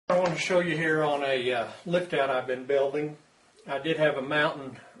I want to show you here on a lift out I've been building. I did have a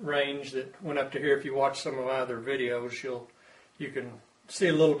mountain range that went up to here. If you watch some of my other videos, you can see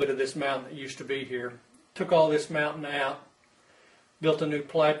a little bit of this mountain that used to be here. Took all this mountain out, built a new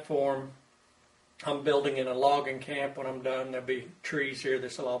platform. I'm building in a logging camp. When I'm done, there'll be trees here.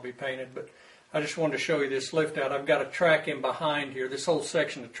 This will all be painted, but I just wanted to show you this lift out. I've got a track in behind here. This whole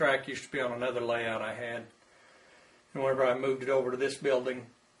section of track used to be on another layout I had, and whenever I moved it over to this building,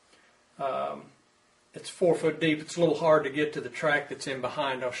 it's 4 foot deep. It's a little hard to get to the track that's in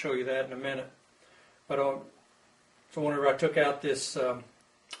behind. I'll show you that in a minute. But so whenever I took out this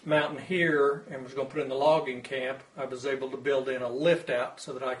mountain here and was going to put in the logging camp, I was able to build in a lift out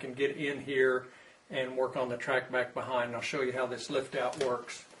so that I can get in here and work on the track back behind. And I'll show you how this lift out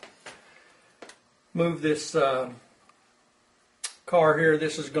works. Move this car here.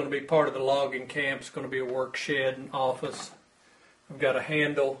 This is going to be part of the logging camp. It's going to be a work shed and office. I've got a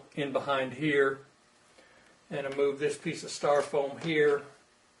handle in behind here, and I move this piece of styrofoam here,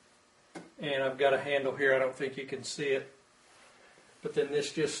 and I've got a handle here. I don't think you can see it, but then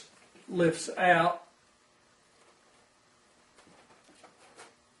this just lifts out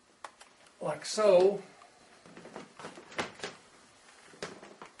like so.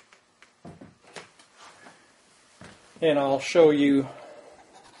 And I'll show you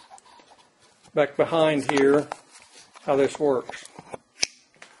back behind here how this works.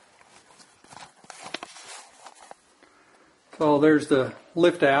 So there's the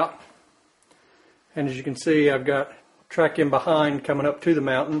lift out, and as you can see, I've got track in behind coming up to the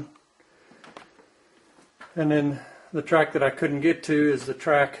mountain, and then the track that I couldn't get to is the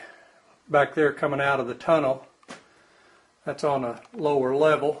track back there coming out of the tunnel. That's on a lower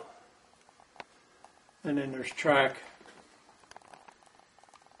level, and then there's track,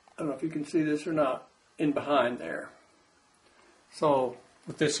 I don't know if you can see this or not, in behind there. So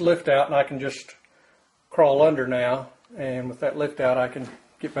with this lift out, and I can just crawl under now, and with that lift out I can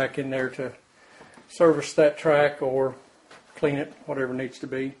get back in there to service that track or clean it, whatever needs to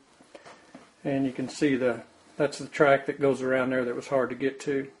be. And you can see that's the track that goes around there that was hard to get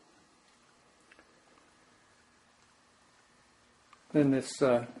to. Then this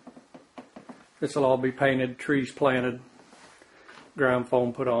will all be painted, trees planted, ground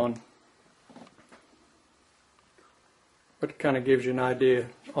foam put on. But it kind of gives you an idea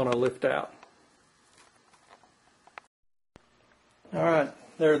on a lift out. Alright,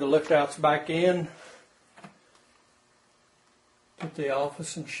 there the lift out's back in. Put the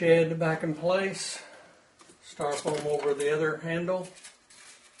office and shed back in place. Styrofoam over the other handle.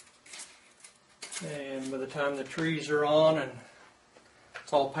 And by the time the trees are on and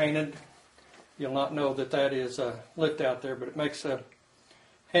it's all painted, you'll not know that that is a lift out there, but it makes a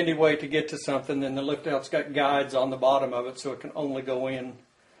handy way to get to something. Then the lift out's got guides on the bottom of it, so it can only go in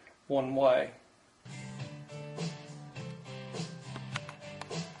one way.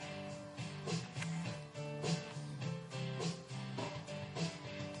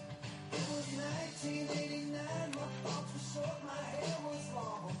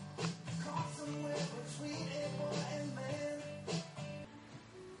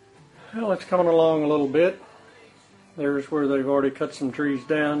 Well, it's coming along a little bit. There's where they've already cut some trees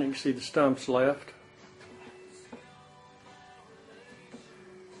down. You can see the stumps left.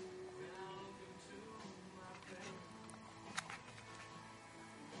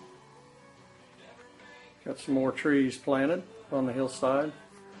 Got some more trees planted on the hillside.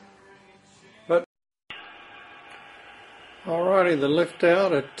 But alrighty, the lift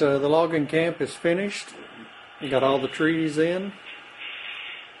out at the logging camp is finished. You got all the trees in.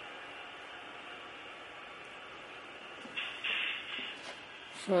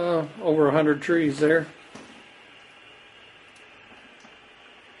 So over 100 trees there.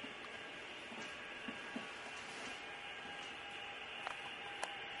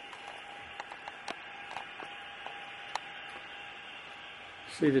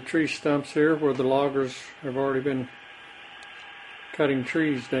 See the tree stumps here where the loggers have already been cutting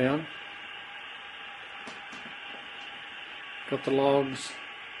trees down. Got the logs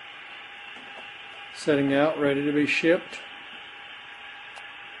setting out, ready to be shipped.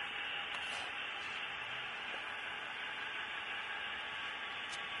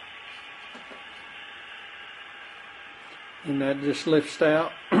 And that just lifts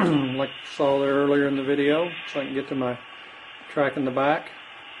out like you saw there earlier in the video, so I can get to my track in the back.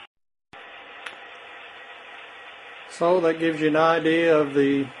 So that gives you an idea of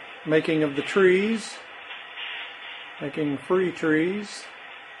the making of the trees, making free trees,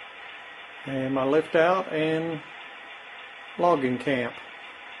 and my lift out and logging camp.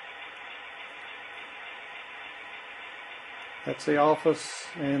 That's the office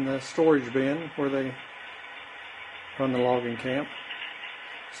and the storage bin where they run the logging camp.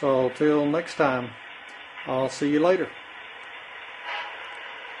 So till next time, I'll see you later.